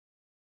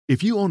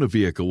If you own a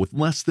vehicle with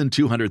less than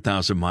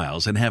 200,000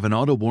 miles and have an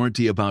auto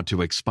warranty about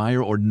to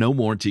expire or no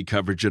warranty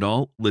coverage at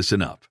all,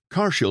 listen up.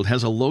 CarShield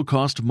has a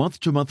low-cost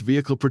month-to-month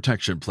vehicle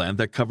protection plan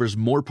that covers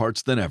more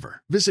parts than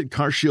ever. Visit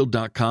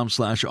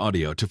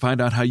carshield.com/audio to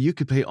find out how you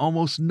could pay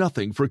almost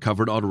nothing for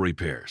covered auto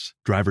repairs.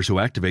 Drivers who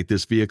activate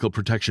this vehicle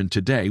protection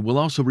today will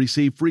also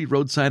receive free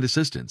roadside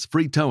assistance,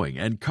 free towing,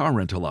 and car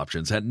rental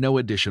options at no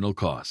additional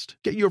cost.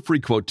 Get your free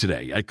quote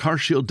today at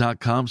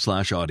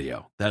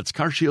carshield.com/audio. That's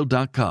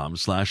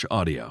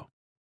carshield.com/audio.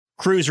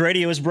 Cruise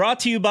Radio is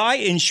brought to you by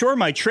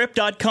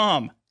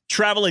InsureMyTrip.com.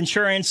 Travel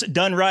insurance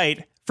done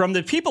right from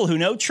the people who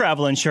know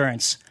travel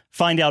insurance.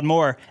 Find out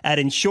more at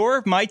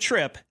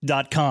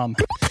InsureMyTrip.com.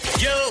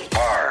 You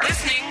are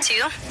listening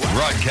to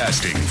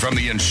broadcasting from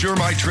the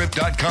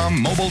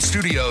InsureMyTrip.com mobile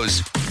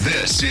studios.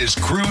 This is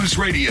Cruise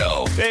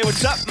Radio. Hey,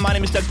 what's up? My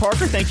name is Doug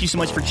Parker. Thank you so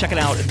much for checking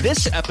out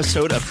this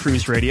episode of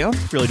Cruise Radio.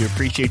 Really do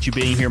appreciate you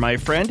being here, my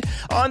friend.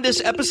 On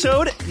this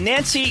episode,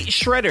 Nancy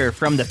Schroeder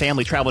from the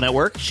Family Travel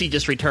Network. She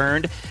just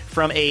returned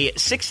from a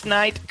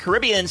 6-night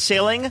Caribbean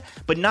sailing,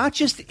 but not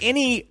just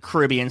any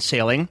Caribbean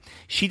sailing.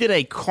 She did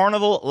a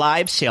Carnival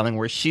live sailing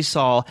where she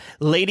saw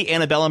Lady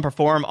Antebellum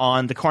perform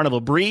on the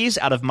Carnival Breeze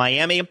out of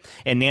Miami.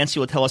 And Nancy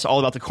will tell us all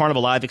about the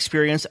Carnival live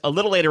experience a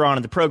little later on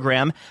in the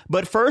program.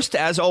 But first,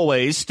 as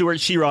always, Stuart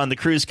Sheeron, the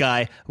cruise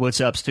guy. What's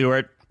up,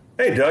 Stuart?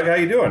 Hey, Doug. How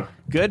you doing?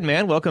 Good,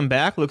 man. Welcome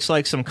back. Looks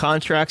like some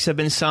contracts have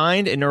been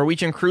signed, and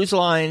Norwegian Cruise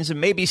Lines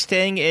may be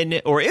staying in,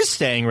 or is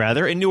staying,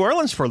 rather, in New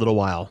Orleans for a little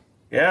while.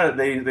 Yeah,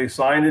 they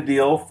signed a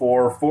deal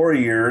for 4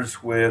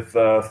 years with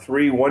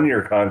 3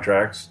 one-year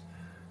contracts,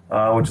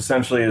 which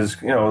essentially is,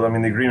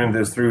 the agreement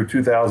is through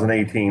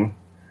 2018,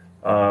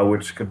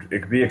 which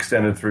could be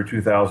extended through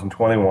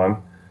 2021.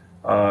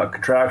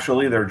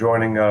 Contractually, they're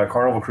joining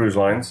Carnival Cruise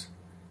Lines,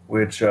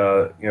 which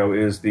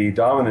is the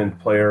dominant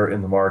player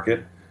in the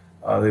market.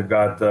 They've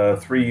got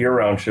 3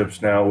 year-round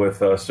ships now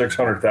with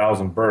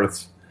 600,000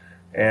 berths,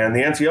 and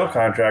the NCL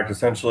contract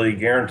essentially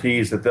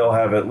guarantees that they'll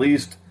have at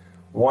least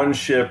one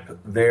ship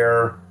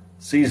there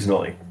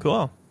seasonally.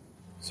 Cool.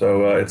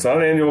 So it's not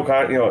an annual,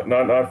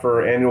 not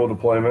for annual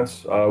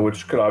deployments,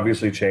 which could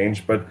obviously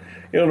change. But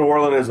New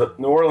Orleans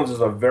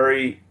is a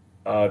very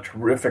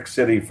terrific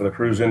city for the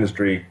cruise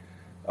industry.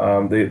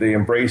 They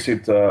embrace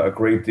it a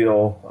great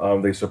deal.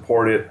 They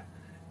support it,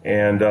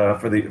 and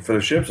for the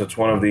ships, it's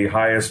one of the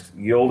highest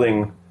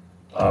yielding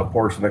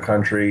ports in the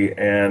country.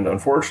 And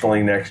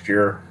unfortunately, next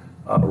year,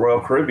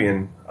 Royal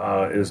Caribbean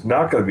is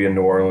not going to be in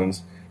New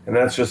Orleans. And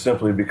that's just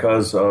simply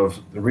because of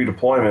the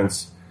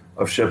redeployments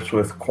of ships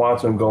with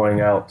Quantum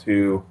going out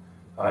to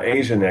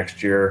Asia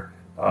next year.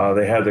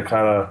 They had to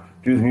kind of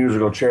do the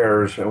musical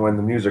chairs, and when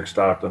the music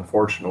stopped,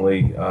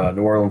 unfortunately,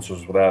 New Orleans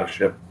was without a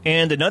ship.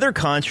 And another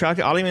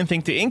contract, I don't even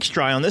think the ink's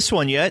dry on this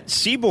one yet.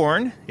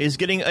 Seabourn is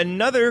getting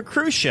another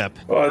cruise ship.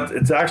 Well,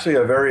 it's actually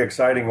a very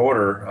exciting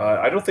order.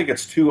 I don't think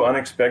it's too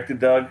unexpected,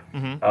 Doug.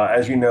 Mm-hmm.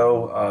 As you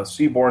know,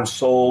 Seabourn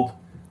sold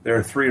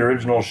their 3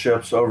 original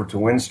ships over to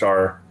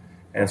Windstar.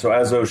 And so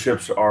as those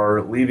ships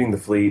are leaving the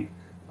fleet,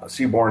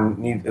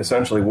 Seabourn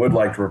essentially would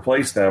like to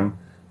replace them.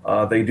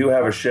 They do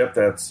have a ship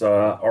that's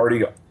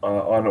already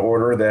on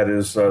order that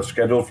is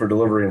scheduled for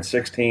delivery in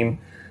 2016.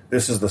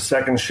 This is the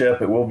second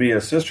ship. It will be a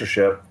sister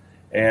ship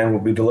and will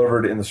be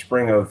delivered in the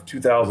spring of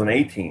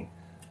 2018.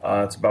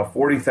 It's about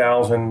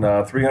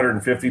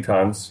 40,350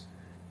 tons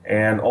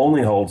and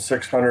only holds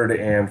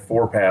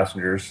 604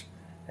 passengers.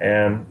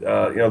 And,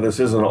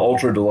 this is an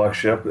ultra deluxe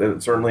ship.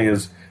 It certainly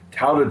is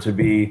touted to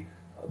be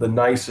the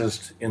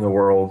nicest in the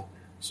world.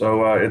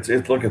 So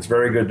it's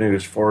very good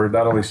news for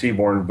not only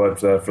Seabourn, but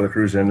for the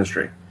cruise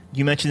industry.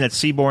 You mentioned that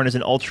Seabourn is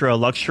an ultra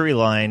luxury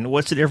line.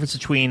 What's the difference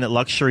between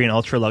luxury and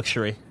ultra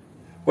luxury?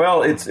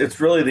 Well,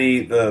 it's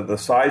really the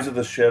size of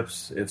the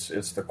ships.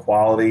 It's the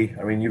quality.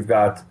 I mean, you've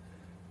got.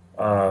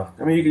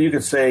 You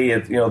could say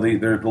it.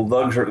 The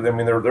luxury. I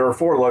mean, there are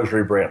 4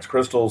 luxury brands: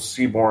 Crystal,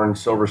 Seabourn,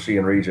 Silversea,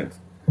 and Regent.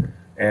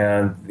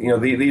 And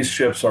these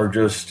ships are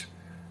just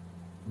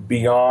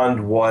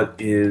beyond what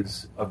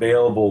is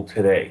available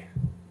today.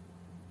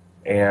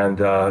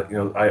 And,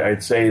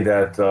 I'd say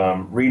that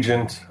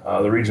Regent,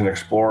 the Regent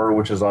Explorer,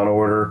 which is on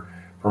order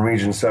from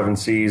Regent 7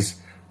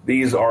 Seas,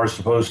 these are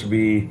supposed to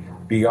be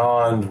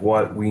beyond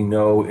what we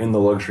know in the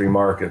luxury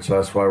market. So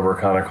that's why we're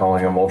kind of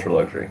calling them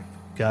ultra-luxury.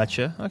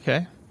 Gotcha.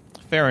 Okay.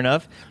 Fair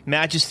enough.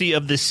 Majesty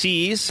of the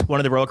Seas, one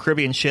of the Royal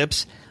Caribbean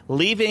ships,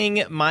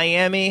 leaving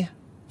Miami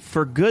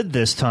for good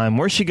this time.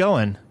 Where's she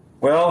going?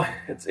 Well,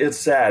 it's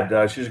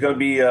sad. She's going to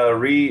be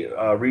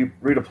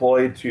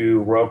redeployed to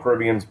Royal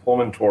Caribbean's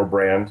Pullman Tour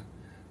brand,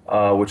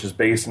 which is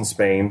based in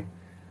Spain.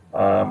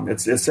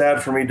 It's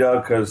sad for me,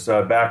 Doug, because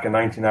back in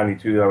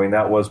 1992,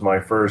 that was my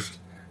first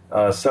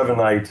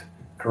 7-night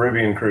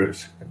Caribbean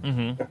cruise.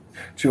 Mm-hmm.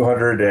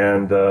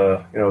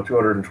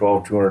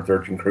 212,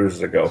 213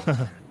 cruises ago.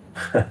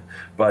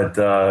 But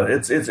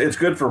it's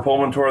good for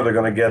Pullman Tour. They're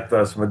going to get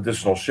some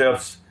additional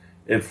ships.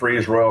 It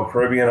frees Royal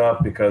Caribbean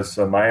up because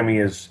Miami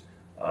is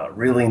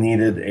really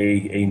needed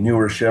a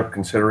newer ship,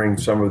 considering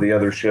some of the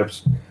other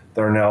ships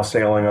that are now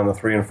sailing on the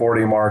 3 and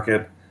 4-day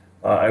market.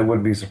 I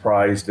wouldn't be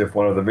surprised if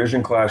one of the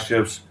Vision class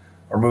ships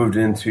are moved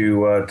in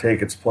to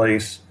take its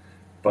place.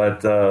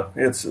 But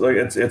it's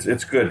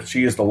good.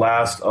 She is the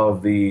last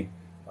of the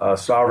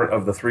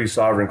three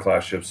Sovereign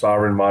class ships: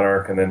 Sovereign,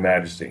 Monarch, and then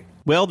Majesty.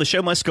 Well, the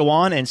show must go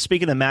on, and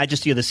speaking of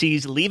Majesty of the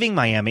Seas leaving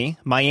Miami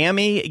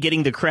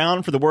getting the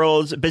crown for the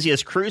world's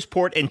busiest cruise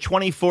port in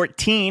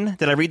 2014.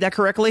 Did I read that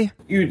correctly?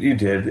 You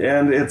did,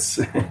 and it's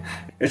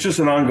just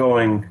an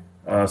ongoing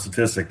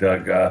statistic,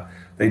 Doug.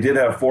 They did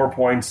have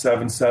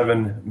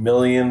 4.77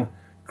 million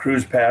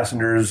cruise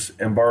passengers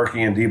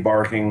embarking and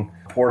debarking.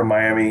 Port of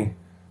Miami,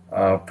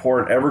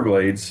 Port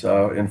Everglades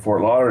in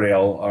Fort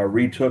Lauderdale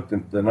retook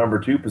the number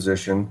 2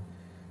 position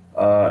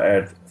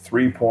at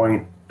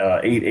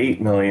 3.88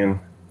 million,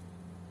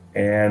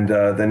 and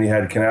then you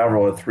had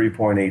Canaveral at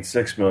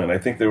 3.86 million. I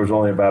think there was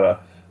only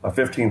about a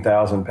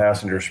 15,000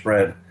 passenger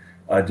spread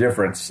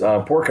difference.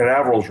 Port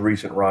Canaveral's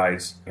recent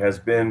rise has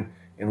been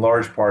in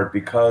large part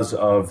because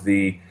of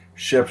the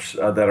ships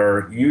that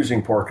are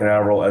using Port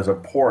Canaveral as a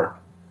port.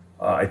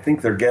 I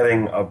think they're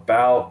getting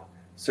about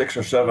 600,000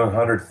 or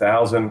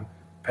 700,000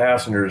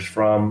 passengers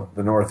from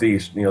the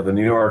Northeast, the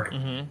New York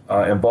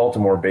and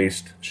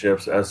Baltimore-based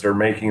ships, as they're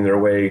making their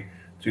way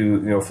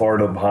to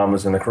Florida, the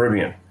Bahamas, and the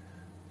Caribbean.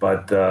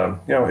 But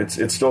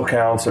it still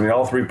counts. I mean,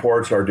 all 3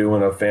 ports are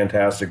doing a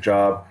fantastic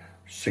job,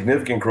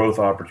 significant growth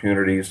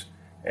opportunities,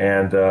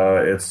 and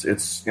it's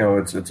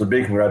a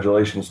big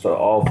congratulations to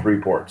all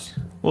 3 ports.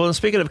 Well,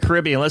 speaking of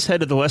Caribbean, let's head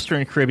to the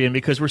Western Caribbean,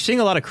 because we're seeing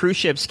a lot of cruise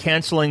ships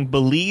canceling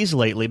Belize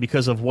lately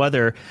because of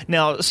weather.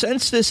 Now,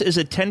 since this is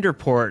a tender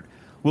port,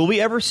 will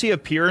we ever see a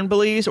pier in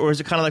Belize, or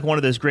is it kind of like one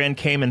of those Grand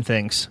Cayman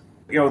things?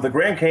 The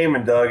Grand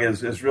Cayman, Doug,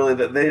 is really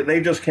that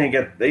they just can't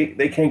get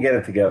they can't get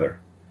it together,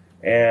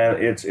 and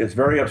it's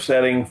very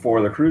upsetting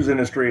for the cruise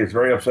industry. It's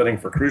very upsetting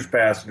for cruise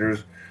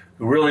passengers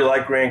who really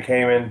like Grand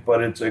Cayman,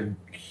 but it's a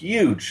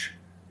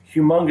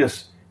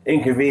humongous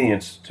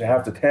inconvenience to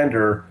have to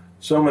tender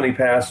so many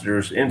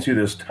passengers into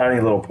this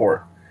tiny little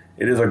port.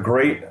 It is a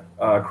great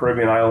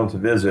Caribbean island to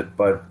visit,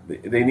 but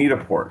they need a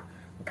port.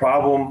 The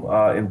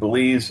problem in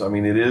Belize, I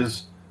mean, it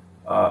is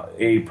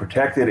a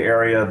protected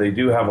area. They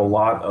do have a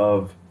lot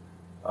of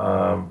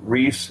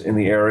reefs in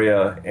the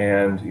area,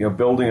 and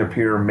building a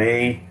pier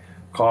may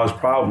cause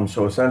problems.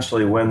 So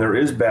essentially, when there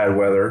is bad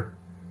weather,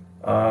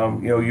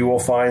 you will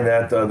find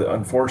that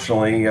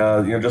unfortunately,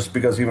 just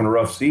because even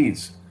rough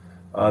seas,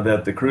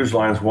 that the cruise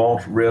lines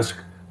won't risk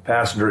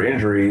passenger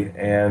injury,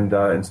 and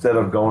instead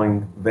of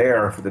going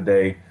there for the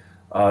day,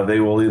 they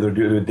will either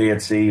do a day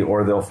at sea,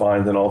 or they'll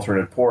find an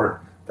alternate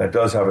port that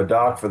does have a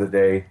dock for the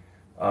day,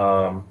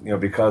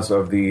 because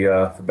of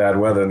the bad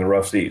weather and the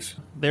rough seas.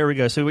 There we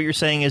go. So what you're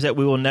saying is that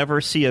we will never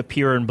see a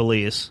pier in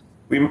Belize.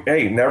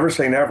 Never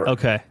say never.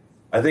 Okay.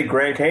 I think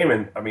Grand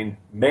Cayman,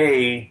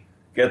 may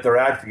get their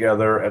act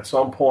together at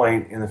some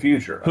point in the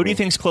future. Who do you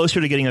think's closer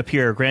to getting a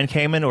pier, Grand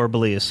Cayman or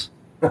Belize?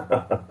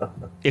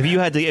 If you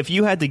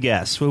had to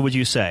guess, what would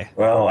you say?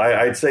 Well,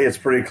 I'd say it's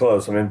pretty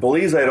close.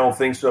 Belize, I don't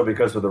think so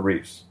because of the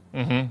reefs.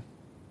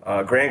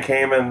 Mm-hmm. Grand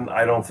Cayman,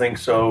 I don't think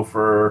so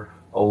for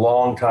a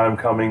long time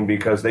coming,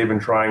 because they've been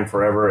trying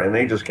forever and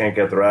they just can't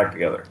get their act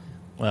together.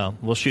 Well,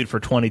 we'll shoot for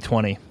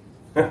 2020.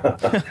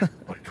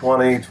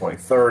 2020,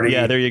 2030.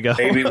 Yeah, there you go.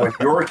 Maybe when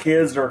your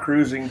kids are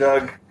cruising,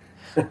 Doug.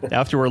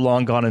 After we're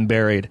long gone and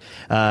buried.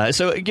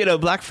 So,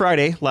 Black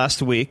Friday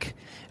last week,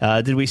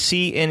 did we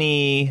see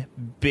any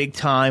big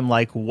time,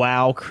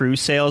 wow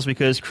cruise sales?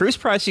 Because cruise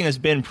pricing has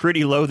been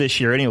pretty low this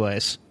year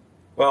anyways.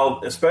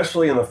 Well,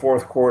 especially in the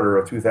fourth quarter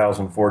of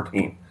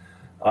 2014.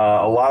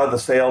 A lot of the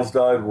sales,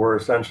 Doug, were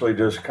essentially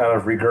just kind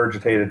of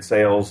regurgitated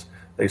sales.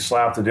 They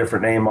slapped a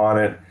different name on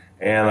it,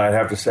 and I'd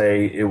have to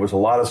say it was a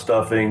lot of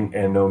stuffing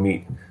and no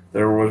meat.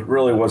 There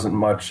really wasn't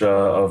much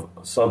of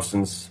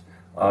substance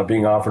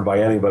being offered by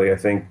anybody. I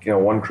think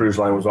one cruise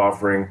line was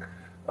offering,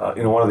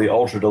 one of the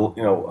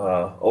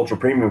ultra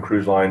premium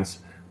cruise lines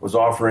was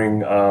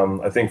offering,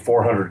 I think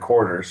 400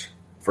 quarters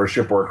for a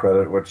shipboard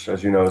credit, which,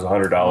 as you know, is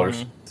 $100.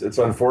 Mm-hmm. It's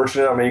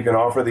unfortunate. You can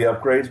offer the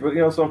upgrades,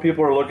 but some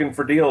people are looking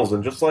for deals,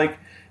 and just like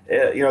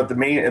at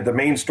the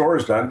main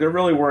stores, done, there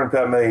really weren't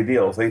that many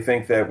deals. They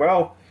think that,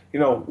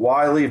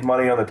 why leave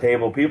money on the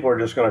table? People are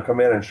just going to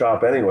come in and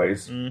shop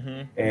anyways,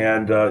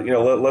 and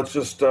let's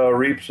just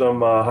reap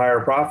some higher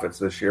profits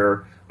this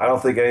year. I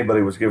don't think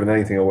anybody was giving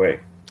anything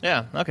away.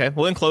 Yeah. Okay.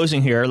 Well, in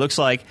closing here, it looks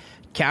like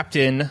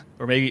Captain,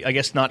 or maybe, I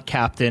guess not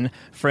Captain,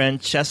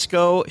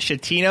 Francesco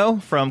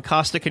Schettino from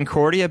Costa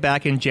Concordia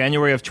back in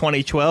January of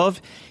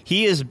 2012.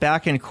 He is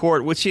back in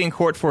court. What's he in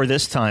court for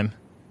this time?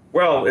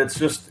 Well, it's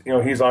just,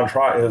 he's on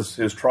trial.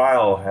 His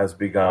trial has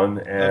begun,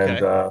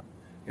 and,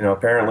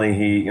 apparently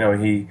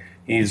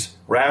he's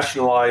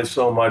rationalized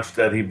so much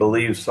that he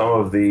believes some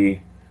of the,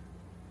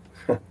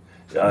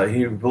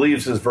 he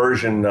believes his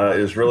version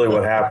is really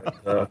what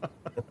happened.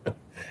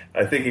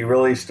 I think he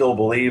really still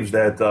believes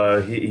that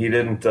he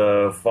didn't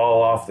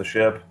fall off the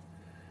ship.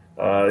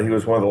 He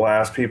was one of the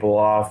last people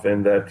off,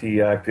 and that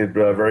he acted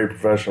very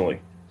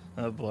professionally.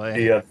 Oh, boy.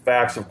 The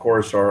facts, of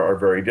course, are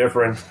very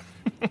different.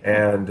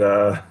 And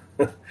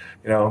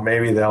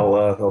maybe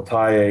they'll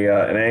tie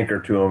an anchor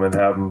to him and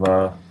have him,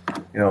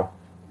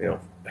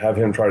 have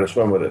him try to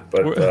swim with it.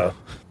 But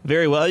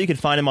very well. You can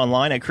find him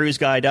online at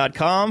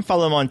cruiseguy.com.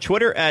 Follow him on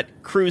Twitter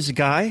at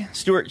cruiseguy.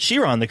 Stuart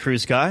Sheeran, the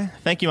Cruise Guy.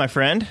 Thank you, my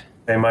friend.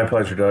 Hey, my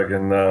pleasure, Doug,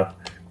 and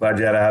glad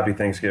you had a happy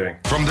Thanksgiving.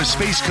 From the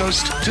Space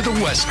Coast to the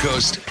West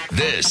Coast,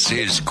 this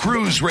is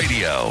Cruise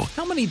Radio.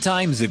 How many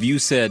times have you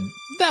said,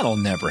 that'll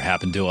never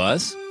happen to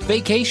us?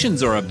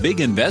 Vacations are a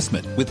big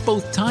investment with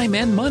both time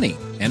and money,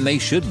 and they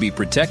should be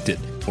protected.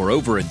 For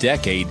over a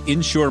decade,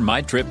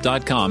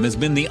 InsureMyTrip.com has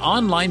been the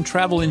online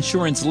travel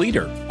insurance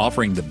leader,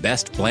 offering the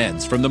best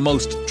plans from the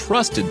most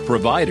trusted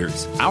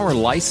providers. Our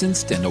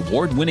licensed and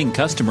award-winning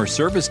customer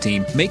service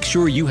team makes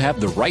sure you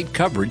have the right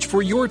coverage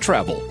for your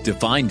travel. To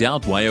find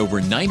out why over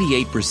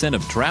 98%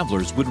 of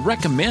travelers would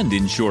recommend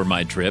Insure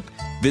My Trip,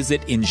 visit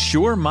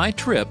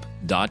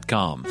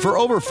InsureMyTrip.com. For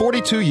over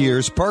 42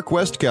 years, Park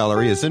West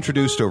Gallery has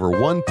introduced over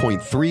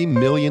 1.3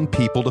 million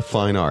people to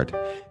fine art.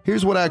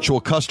 Here's what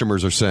actual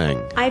customers are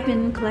saying. I've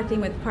been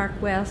collecting with Park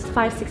West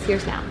 5-6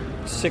 years now.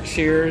 6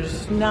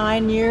 years.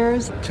 9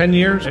 years. 10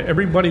 years.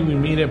 Everybody we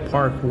meet at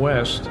Park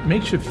West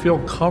makes you feel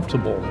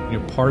comfortable.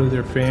 You're part of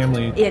their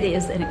family. It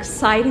is an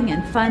exciting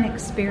and fun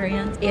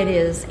experience. It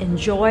is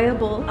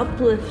enjoyable,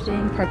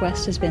 uplifting. Park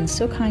West has been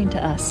so kind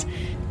to us.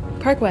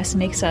 Park West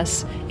makes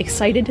us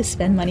excited to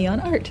spend money on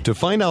art. To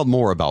find out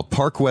more about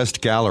Park West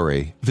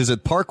Gallery,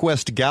 visit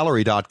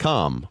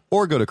parkwestgallery.com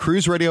or go to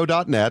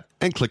cruiseradio.net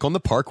and click on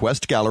the Park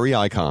West Gallery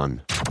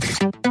icon.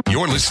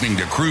 You're listening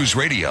to Cruise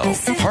Radio,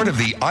 part of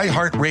the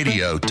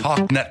iHeartRadio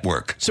Talk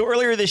Network. So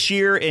earlier this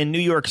year in New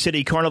York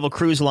City, Carnival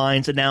Cruise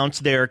Lines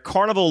announced their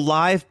Carnival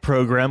Live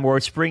program, where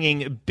it's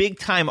bringing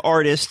big-time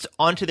artists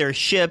onto their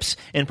ships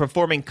and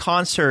performing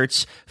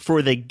concerts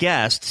for the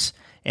guests.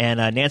 And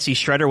Nancy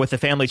Shredder with the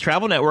Family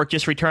Travel Network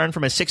just returned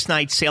from a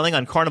 6-night sailing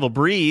on Carnival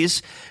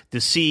Breeze to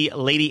see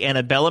Lady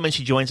Antebellum, and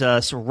she joins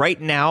us right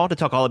now to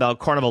talk all about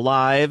Carnival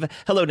Live.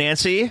 Hello,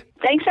 Nancy.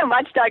 Thanks so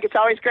much, Doug. It's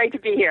always great to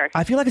be here.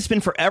 I feel like it's been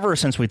forever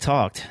since we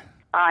talked.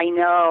 I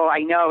know.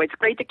 It's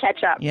great to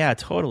catch up. Yeah,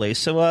 totally.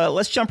 So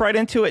let's jump right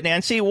into it,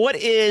 Nancy. What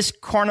is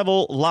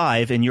Carnival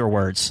Live in your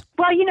words?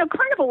 Well,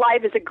 Carnival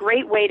Live is a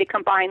great way to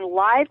combine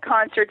live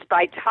concerts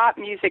by top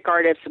music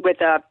artists with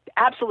a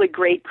absolutely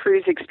great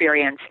cruise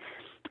experience.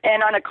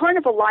 And on a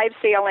Carnival Live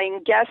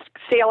sailing, guests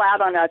sail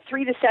out on a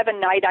 3 to 7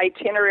 night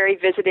itinerary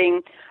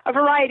visiting a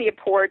variety of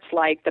ports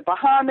like the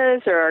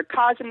Bahamas or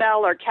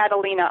Cozumel or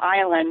Catalina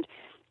Island.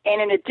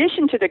 And in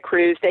addition to the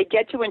cruise, they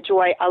get to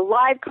enjoy a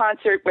live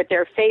concert with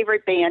their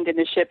favorite band in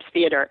the ship's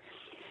theater.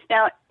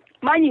 Now,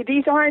 mind you,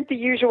 these aren't the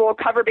usual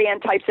cover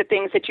band types of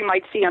things that you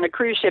might see on a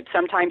cruise ship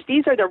sometimes.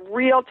 These are the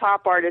real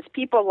top artists,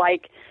 people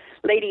like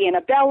Lady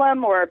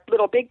Antebellum or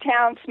Little Big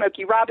Town,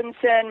 Smokey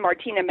Robinson,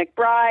 Martina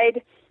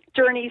McBride,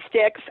 Journey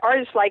Styx,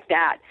 artists like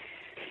that.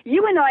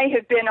 You and I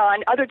have been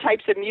on other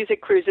types of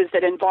music cruises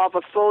that involve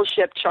a full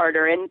ship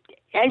charter, and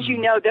as you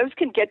know, those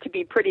can get to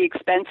be pretty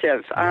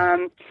expensive.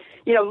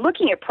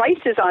 Looking at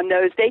prices on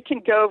those, they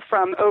can go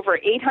from over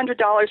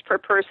 $800 per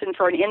person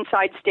for an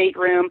inside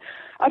stateroom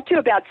up to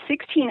about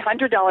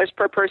 $1,600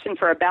 per person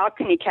for a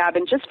balcony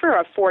cabin just for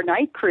a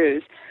 4-night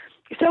cruise.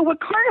 So what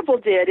Carnival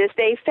did is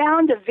they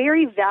found a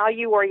very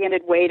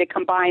value-oriented way to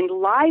combine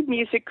live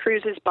music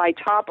cruises by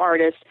top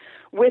artists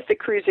with the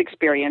cruise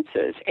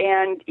experiences.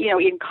 And,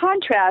 in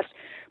contrast,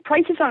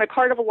 prices on a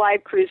Carnival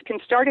Live cruise can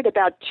start at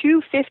about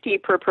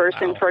 $250 per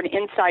person for an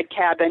inside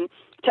cabin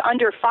to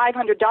under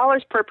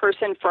 $500 per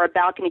person for a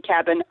balcony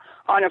cabin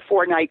on a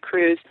 4-night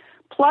cruise,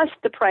 plus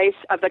the price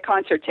of the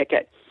concert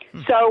ticket.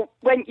 So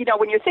when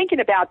you're thinking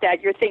about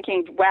that, you're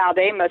thinking, wow,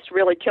 they must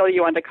really kill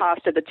you on the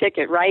cost of the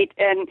ticket, right?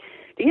 And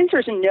the answer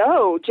is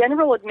no.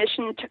 General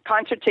admission to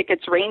concert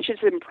tickets ranges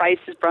in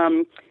prices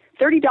from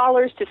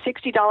 $30 to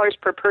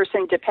 $60 per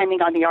person,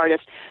 depending on the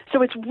artist.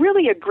 So it's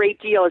really a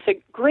great deal. It's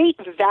a great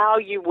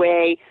value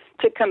way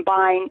to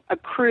combine a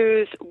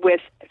cruise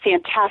with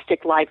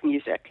fantastic live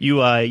music.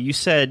 You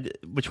said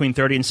between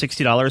 $30 and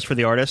 $60 for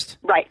the artist?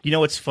 Right. You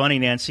know what's funny,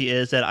 Nancy,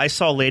 is that I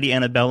saw Lady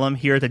Antebellum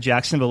here at the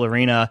Jacksonville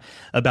Arena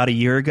about a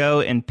year ago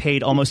and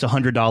paid almost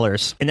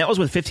 $100. And that was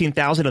with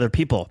 15,000 other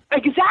people.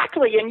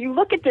 Exactly. And you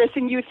look at this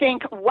and you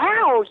think,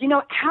 wow,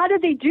 how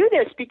did they do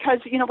this? Because,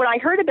 when I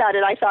heard about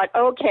it, I thought,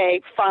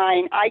 okay,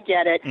 fine, I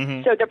get it.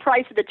 Mm-hmm. So the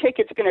price of the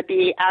ticket's going to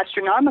be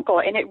astronomical.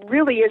 And it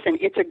really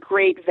isn't. It's a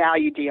great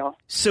value deal.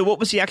 So what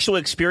was the actual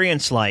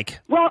experience like?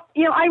 Well,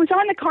 I was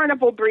on the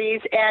Carnival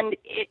Breeze and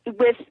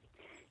with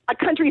a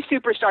country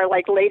superstar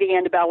like Lady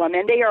Antebellum,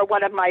 and they are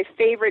one of my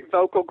favorite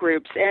vocal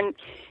groups. And,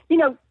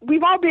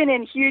 we've all been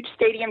in huge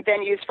stadium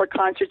venues for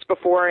concerts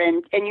before,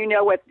 and you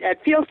know what it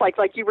feels like.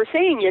 Like you were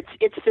saying,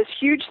 it's this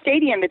huge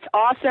stadium. It's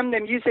awesome. The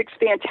music's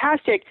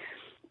fantastic,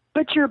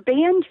 but your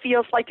band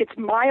feels like it's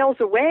miles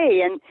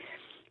away. And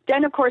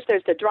then, of course,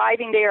 there's the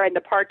driving there and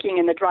the parking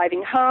and the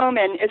driving home.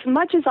 And as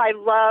much as I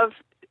love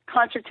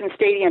concerts in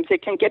stadiums,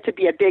 it can get to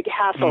be a big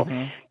hassle.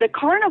 The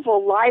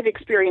Carnival live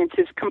experience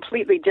is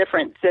completely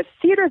different. The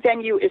theater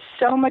venue is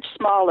so much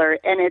smaller,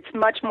 and it's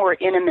much more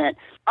intimate.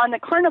 On the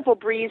Carnival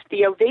Breeze,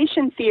 the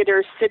Ovation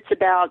Theater sits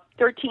about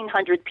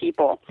 1,300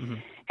 people.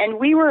 And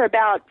we were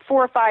about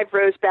 4 or 5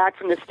 rows back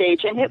from the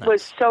stage, and it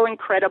was so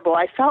incredible.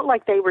 I felt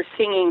like they were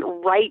singing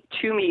right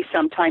to me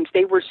sometimes.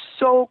 They were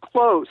so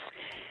close.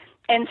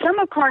 And some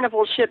of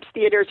Carnival Ship's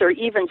theaters are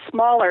even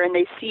smaller, and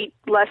they seat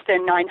less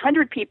than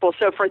 900 people.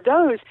 So for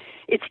those,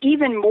 it's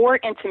even more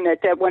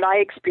intimate than what I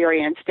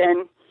experienced.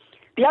 And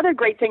the other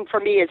great thing for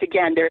me is,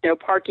 again, there are no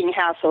parking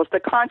hassles. The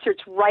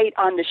concert's right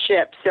on the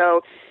ship,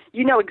 so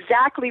you know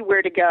exactly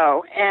where to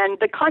go. And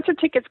the concert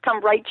tickets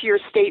come right to your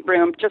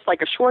stateroom, just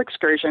like a shore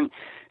excursion,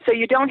 so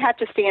you don't have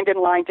to stand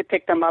in line to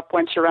pick them up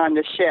once you're on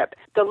the ship.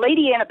 The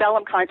Lady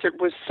Antebellum concert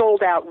was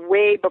sold out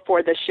way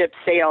before the ship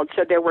sailed,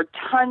 so there were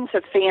tons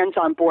of fans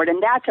on board,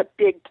 and that's a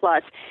big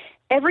plus.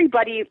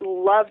 Everybody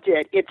loved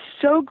it. It's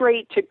so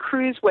great to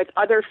cruise with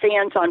other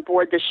fans on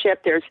board the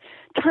ship. There's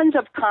tons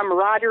of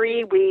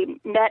camaraderie. We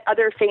met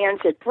other fans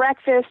at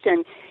breakfast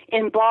and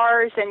in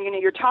bars, and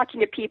you're talking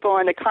to people,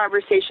 and the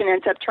conversation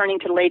ends up turning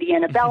to Lady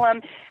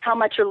Antebellum, how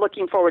much you're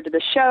looking forward to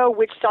the show,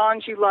 which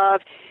songs you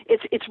love.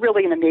 It's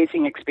really an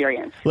amazing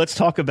experience. Let's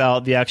talk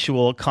about the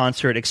actual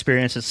concert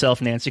experience itself,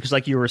 Nancy, because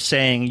like you were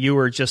saying, you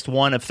were just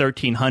one of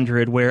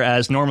 1,300,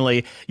 whereas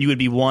normally you would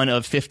be one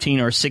of 15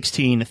 or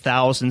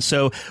 16,000.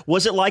 So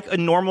was it like a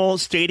normal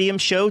stadium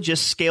show,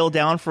 just scaled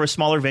down for a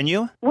smaller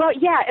venue? Well,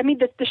 yeah. I mean,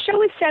 the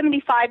show is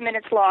 75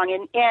 minutes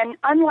long, and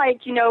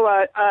unlike,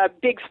 a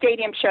big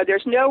stadium show,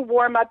 there's no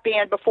warm-up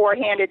band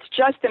beforehand. It's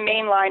just the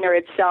mainliner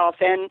itself,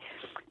 and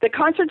the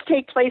concerts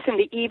take place in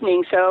the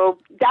evening, so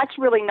that's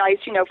really nice.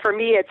 For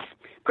me, it's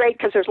great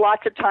because there's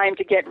lots of time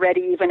to get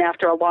ready even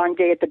after a long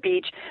day at the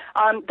beach.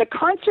 The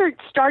concert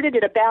started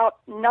at about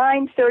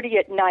 9:30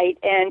 at night,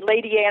 and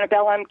Lady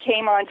Antebellum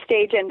came on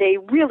stage, and they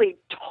really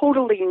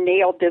totally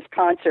nailed this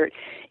concert.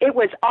 It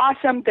was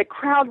awesome. The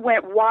crowd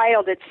went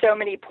wild at so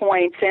many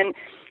points, and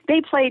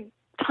they played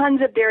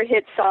tons of their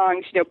hit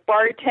songs,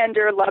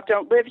 Bartender, Love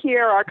Don't Live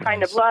Here, Our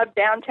Kind of Love,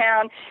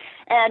 Downtown,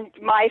 and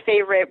my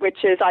favorite,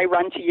 which is I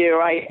Run to You.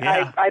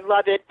 I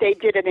love it. They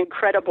did an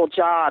incredible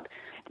job.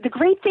 The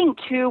great thing,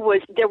 too,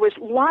 was there was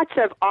lots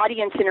of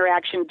audience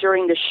interaction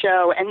during the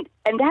show, and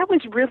that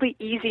was really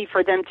easy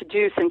for them to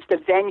do since the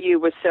venue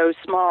was so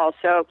small.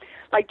 So,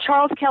 like,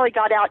 Charles Kelly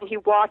got out and he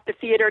walked the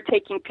theater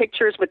taking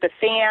pictures with the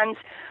fans.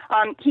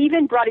 He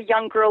even brought a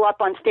young girl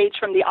up on stage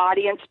from the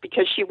audience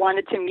because she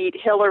wanted to meet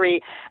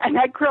Hillary, and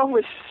that girl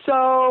was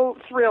so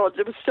thrilled.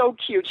 It was so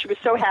cute. She was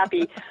so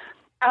happy.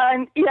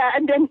 And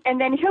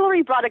then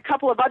Hillary brought a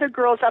couple of other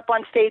girls up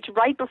on stage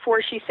right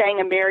before she sang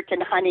American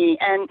Honey,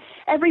 and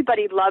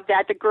everybody loved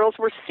that. The girls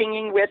were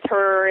singing with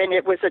her, and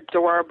it was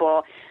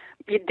adorable.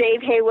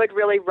 Dave Haywood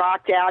really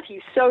rocked out.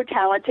 He's so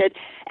talented.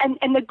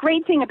 And the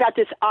great thing about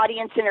this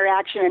audience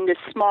interaction in this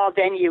small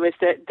venue is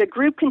that the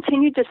group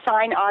continued to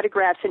sign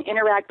autographs and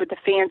interact with the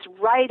fans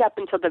right up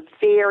until the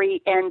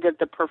very end of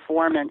the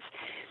performance.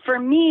 For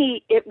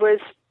me, it was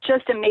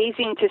just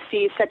amazing to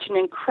see such an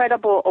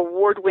incredible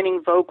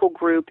award-winning vocal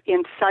group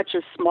in such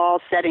a small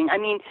setting. I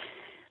mean,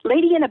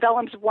 Lady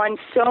Antebellum's won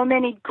so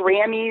many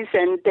Grammys,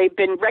 and they've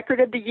been Record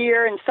of the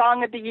Year and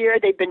Song of the Year.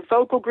 They've been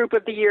Vocal Group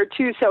of the Year,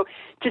 too. So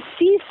to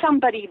see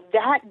somebody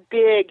that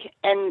big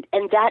and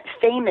that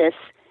famous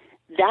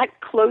that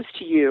close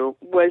to you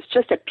was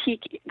just a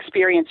peak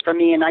experience for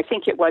me, and I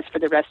think it was for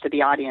the rest of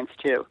the audience,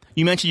 too.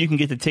 You mentioned you can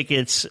get the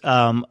tickets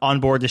on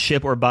board the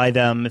ship or buy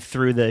them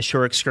through the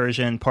shore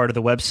excursion part of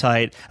the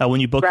website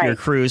when you book your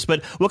cruise.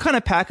 But what kind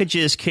of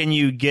packages can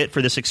you get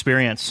for this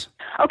experience?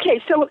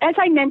 Okay, so as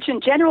I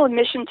mentioned, general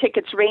admission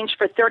tickets range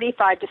for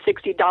 $35 to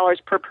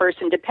 $60 per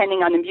person,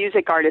 depending on the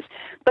music artist.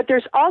 But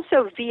there's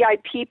also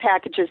VIP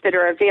packages that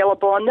are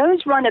available, and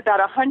those run about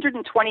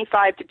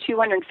 $125 to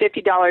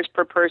 $250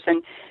 per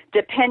person,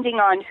 depending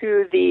on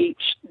who the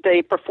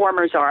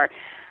performers are.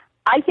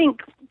 I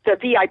think the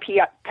VIP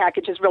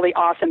package is really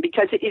awesome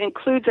because it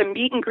includes a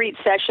meet and greet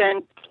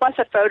session plus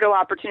a photo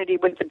opportunity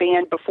with the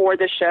band before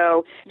the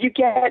show. You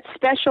get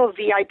special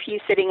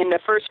VIP sitting in the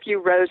first few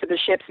rows of the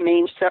ship's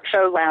main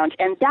show lounge,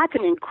 and that's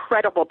an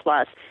incredible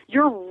plus.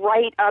 You're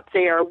right up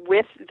there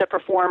with the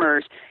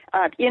performers,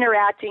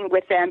 interacting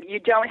with them. You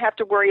don't have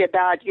to worry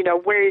about,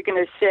 where you're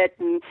going to sit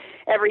and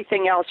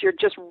everything else. You're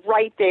just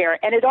right there.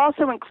 And it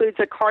also includes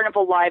a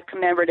Carnival Live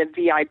commemorative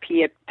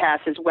VIP pass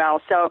as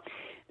well. So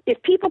if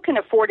people can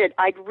afford it,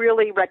 I'd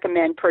really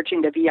recommend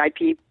purchasing the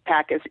VIP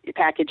package.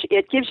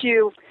 It gives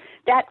you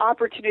that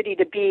opportunity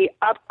to be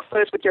up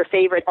close with your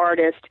favorite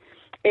artist,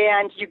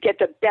 and you get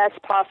the best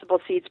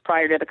possible seats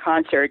prior to the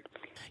concert.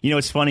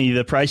 It's funny,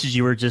 the prices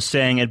you were just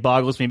saying, it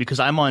boggles me because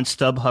I'm on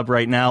StubHub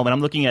right now, and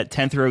I'm looking at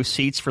 10th row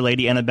seats for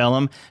Lady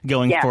Antebellum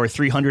going for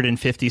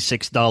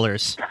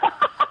 $356.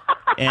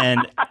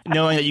 and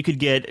knowing that you could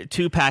get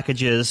 2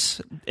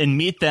 packages and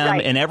meet them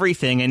and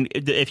everything. And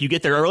if you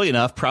get there early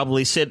enough,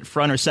 probably sit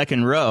front or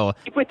second row.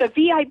 With a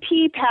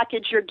VIP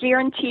package, you're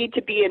guaranteed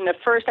to be in the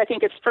first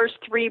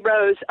 3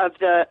 rows of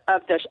the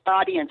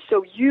audience.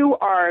 So you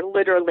are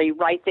literally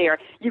right there.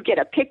 You get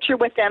a picture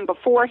with them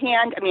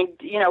beforehand. I mean,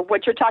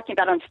 what you're talking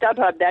about on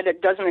StubHub, that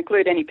it doesn't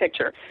include any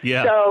picture.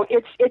 Yeah. So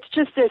it's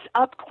just this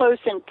up close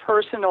and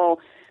personal,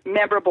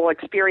 memorable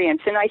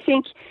experience. And I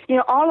think,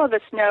 all of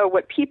us know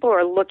what people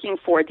are looking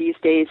for these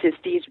days is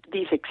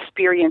these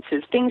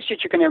experiences, things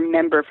that you're going to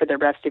remember for the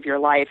rest of your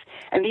life.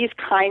 And these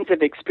kinds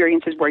of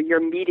experiences where you're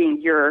meeting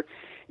your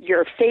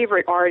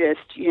favorite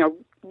artist,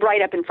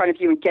 right up in front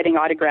of you and getting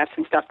autographs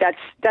and stuff,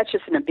 that's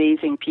just an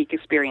amazing peak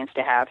experience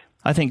to have.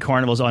 I think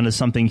Carnival's onto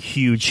something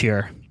huge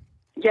here.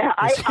 Yeah,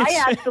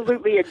 I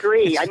absolutely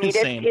agree. I mean,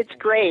 it's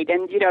great,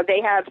 and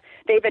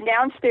they've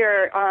announced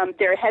their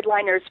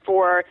headliners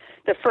for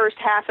the first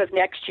half of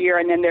next year,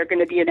 and then they're going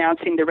to be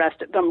announcing the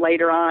rest of them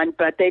later on.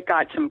 But they've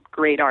got some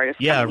great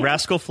artists. Yeah,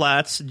 Rascal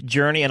Flatts,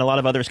 Journey, and a lot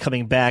of others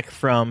coming back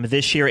from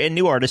this year, and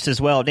new artists as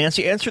well.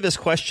 Nancy, answer this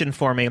question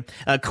for me.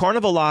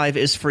 Carnival Live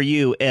is for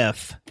you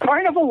if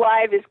Carnival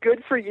Live is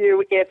good for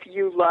you if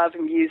you love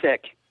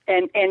music.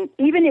 And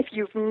even if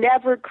you've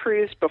never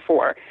cruised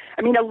before,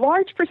 I mean, a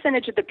large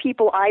percentage of the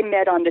people I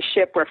met on the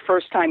ship were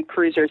first-time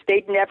cruisers.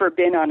 They'd never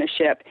been on a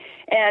ship.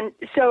 And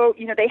so,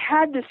 they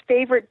had this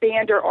favorite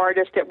band or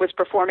artist that was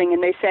performing,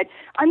 and they said,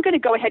 I'm going to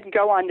go ahead and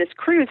go on this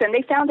cruise. And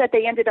they found that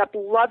they ended up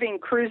loving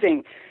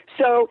cruising.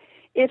 So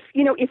if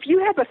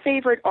you have a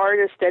favorite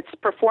artist that's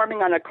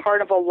performing on a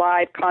Carnival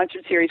Live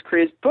concert series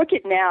cruise, book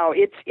it now.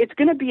 It's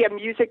going to be a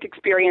music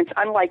experience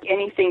unlike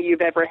anything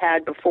you've ever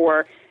had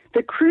before.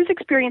 The cruise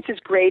experience is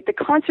great. The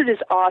concert is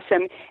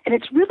awesome. And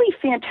it's really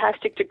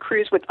fantastic to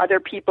cruise with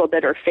other people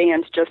that are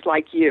fans just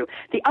like you.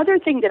 The other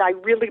thing that I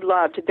really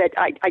loved that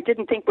I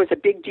didn't think was a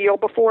big deal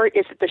before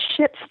is that the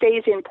ship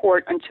stays in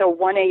port until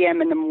 1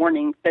 a.m. in the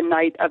morning, the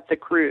night of the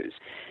cruise.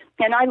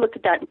 And I looked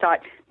at that and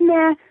thought,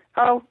 nah,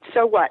 oh,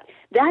 so what?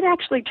 That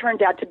actually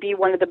turned out to be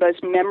one of the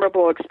most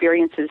memorable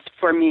experiences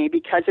for me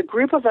because a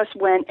group of us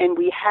went and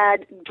we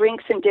had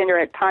drinks and dinner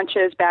at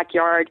Pancho's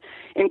backyard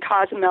in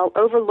Cozumel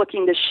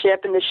overlooking the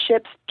ship, and the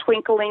ship's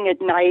twinkling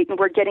at night, and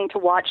we're getting to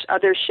watch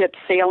other ships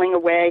sailing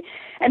away.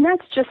 And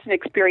that's just an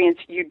experience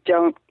you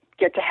don't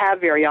get to have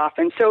very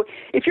often. So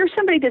if you're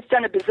somebody that's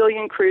done a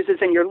bazillion cruises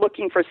and you're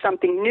looking for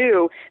something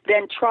new,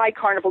 then try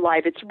Carnival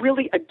Live. It's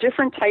really a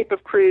different type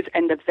of cruise,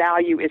 and the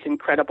value is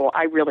incredible.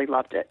 I really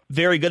loved it.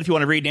 Very good. If you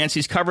want to read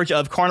Nancy's coverage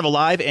of Carnival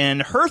Live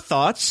and her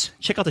thoughts,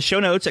 check out the show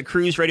notes at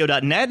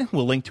cruiseradio.net.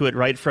 We'll link to it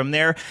right from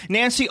there.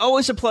 Nancy,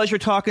 always a pleasure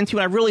talking to you,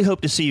 and I really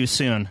hope to see you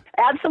soon.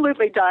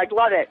 Absolutely, Doug.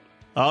 Love it.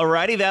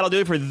 Alrighty, that'll do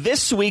it for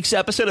this week's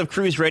episode of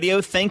Cruise Radio.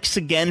 Thanks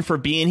again for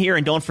being here,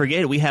 and don't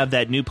forget, we have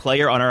that new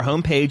player on our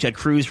homepage at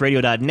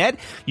cruiseradio.net.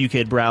 You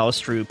could browse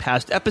through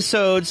past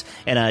episodes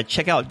and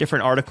check out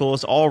different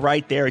articles all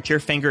right there at your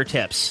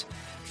fingertips.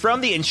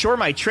 From the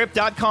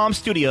InsureMyTrip.com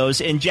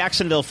studios in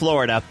Jacksonville,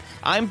 Florida,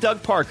 I'm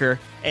Doug Parker,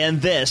 and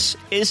this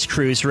is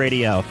Cruise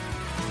Radio.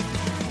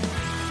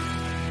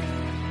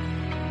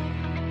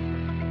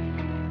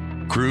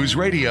 Cruise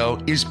Radio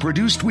is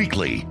produced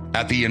weekly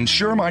at the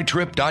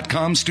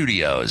InsureMyTrip.com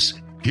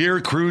studios. Hear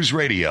Cruise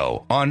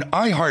Radio on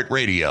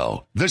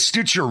iHeartRadio, the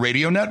Stitcher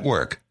Radio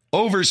Network,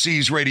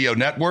 Overseas Radio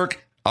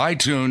Network,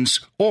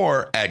 iTunes,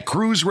 or at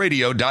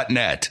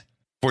cruiseradio.net.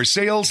 For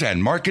sales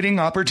and marketing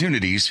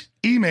opportunities,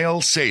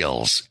 email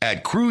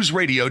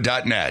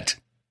sales@cruiseradio.net.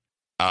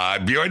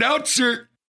 I'm your announcer,